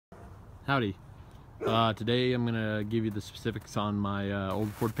Howdy. Today I'm gonna give you the specifics on my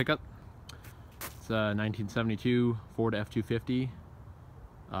old Ford pickup. It's a 1972 Ford F-250.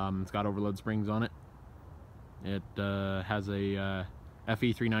 It's got overload springs on it. It has a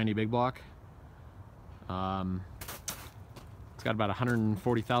FE390 big block. It's got about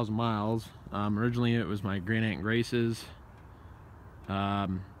 140,000 miles. Originally it was my Grand Aunt Grace's.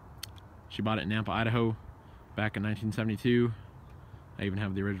 She bought it in Nampa, Idaho back in 1972. I even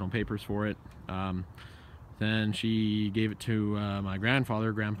have the original papers for it. Then she gave it to my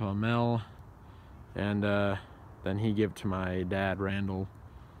grandfather, Grandpa Mel, and then he gave it to my dad, Randall,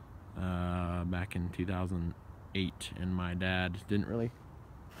 back in 2008. And my dad didn't really.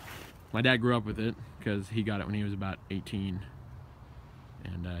 My dad grew up with it because he got it when he was about 18,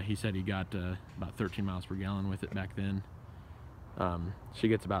 and he said he got about 13 miles per gallon with it back then. She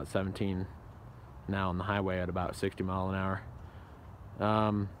gets about 17 now on the highway at about 60 miles an hour.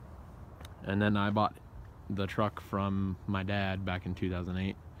 And then I bought the truck from my dad back in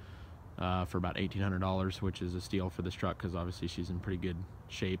 2008 for about $1,800, which is a steal for this truck because obviously she's in pretty good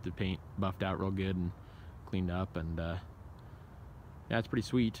shape. The paint buffed out real good and cleaned up, and yeah, it's pretty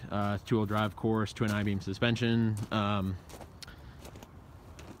sweet. It's two-wheel drive, of course, twin I-beam suspension.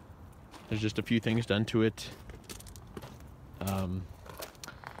 There's just a few things done to it. I've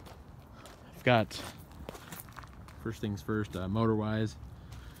got, first things first, motor-wise,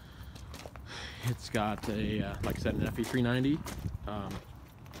 it's got a, like I said, an FE390.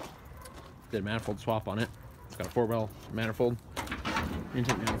 Did a manifold swap on it. It's got a 4-well manifold,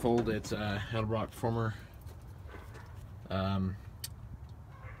 intake manifold. It's a Edelbrock Performer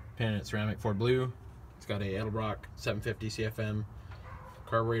painted ceramic Ford blue. It's got a Edelbrock 750 CFM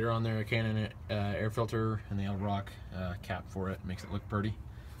carburetor on there, a Canon air filter, and the Edelbrock cap for it. Makes it look pretty.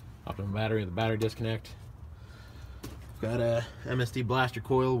 Optimum battery, the battery disconnect. Got a MSD blaster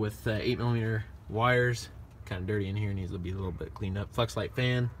coil with 8mm wires. Kind of dirty in here, needs to be a little bit cleaned up. Flex light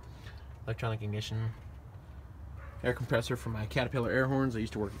fan, electronic ignition, air compressor for my Caterpillar air horns. I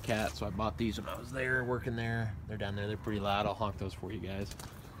used to work at Cat, so I bought these when I was there, working there. They're down there, they're pretty loud. I'll honk those for you guys.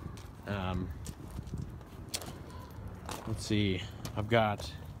 Let's see, I've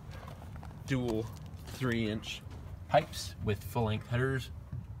got dual 3-inch pipes with full-length headers.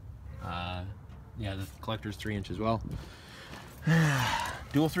 Yeah, the collector's 3-inch as well.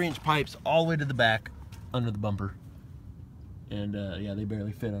 Dual 3-inch pipes all the way to the back under the bumper, and yeah, they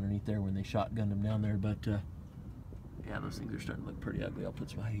barely fit underneath there when they shotgunned them down there, but yeah, those things are starting to look pretty ugly. I'll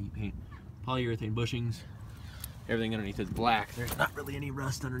put some high heat paint. Polyurethane bushings. Everything underneath is black. There's not really any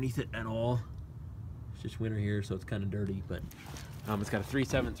rust underneath it at all. It's just winter here, so it's kind of dirty, but it's got a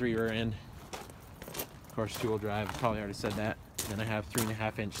 3.73 rear end. Of course, two-wheel drive. I probably already said that. Then I have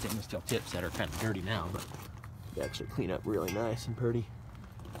 3.5-inch stainless steel tips that are kind of dirty now, but they actually clean up really nice and pretty.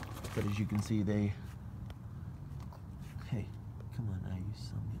 But as you can see, they, hey, come on now, you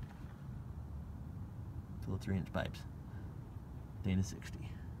son of a, little 3-inch pipes. Dana 60.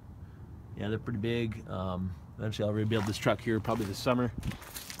 Yeah, they're pretty big. Eventually I'll rebuild this truck here probably this summer.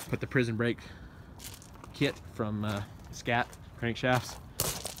 Put the prison brake kit from Scat crankshafts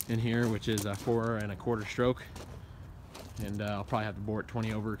in here, which is a 4 1/4 stroke. And I'll probably have to bore it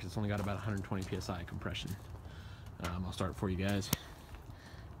 20 over because it's only got about 120 psi compression. I'll start it for you guys.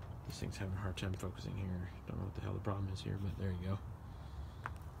 This thing's having a hard time focusing here. Don't know what the hell the problem is here, but there you go.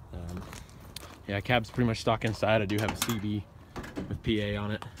 Yeah, cab's pretty much stock inside. I do have a CD with PA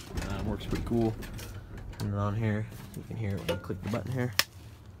on it. Works pretty cool. Turn it on here. You can hear it when I click the button here.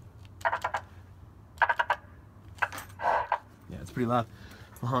 Yeah, it's pretty loud.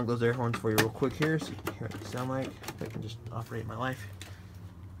 I'll honk those air horns for you real quick here so you can hear what they sound like. If I can just operate my life.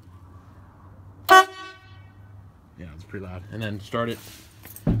 Yeah, it's pretty loud. And then start it.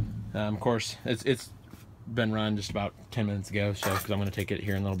 Of course, it's been run just about 10 minutes ago, so because I'm going to take it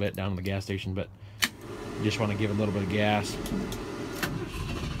here in a little bit down to the gas station, but you just want to give it a little bit of gas.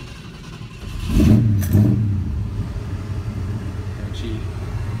 And she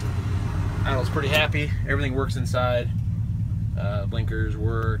idles pretty happy. Everything works inside. Blinkers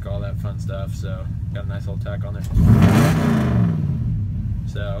work, all that fun stuff. So got a nice little tack on there.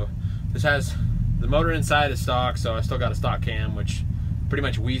 So this has the motor inside is stock, so I still got a stock cam, which pretty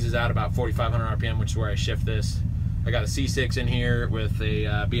much wheezes out about 4,500 RPM, which is where I shift this. I got a C6 in here with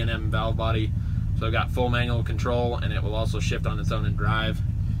a B&M valve body, so I've got full manual control, and it will also shift on its own and drive.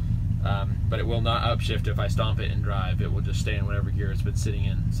 But it will not upshift if I stomp it and drive. It will just stay in whatever gear it's been sitting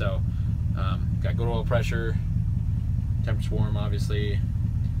in. So got good oil pressure, temperature's warm obviously.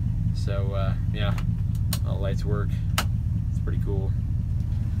 So yeah, all the lights work. It's pretty cool.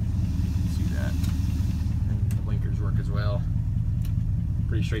 See that? And the blinkers work as well.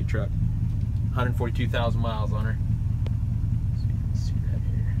 Pretty straight truck. 142,000 miles on her. So you can see right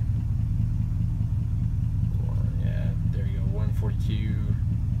here. Yeah, there you go,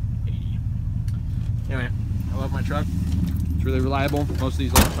 142.80. Anyway, I love my truck. It's really reliable. Most of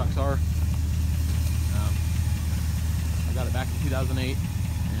these old trucks are. I got it back in 2008,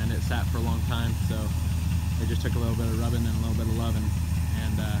 and it sat for a long time, so it just took a little bit of rubbing and a little bit of loving,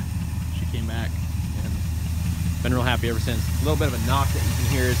 and she came back, and been real happy ever since. A little bit of a knock that you can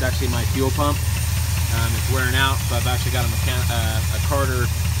hear is actually my fuel pump. It's wearing out, so I've actually got a Carter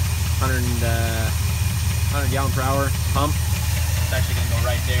 100 gallon per hour pump. It's actually going to go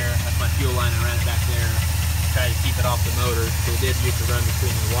right there. That's my fuel line. I ran it back there. Try to keep it off the motor. So it did used to run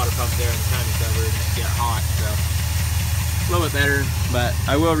between the water pump there and the timing cover, and it get hot. So a little bit better, but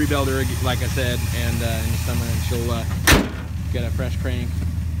I will rebuild her, like I said, and in the summer, and she'll get a fresh crank,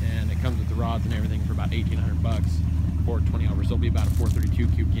 and it comes with the rods and everything for about 1,800 bucks for 20 hours. So it'll be about a 432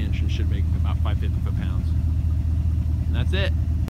 cubic inch and should make about 550 foot-pounds. And that's it.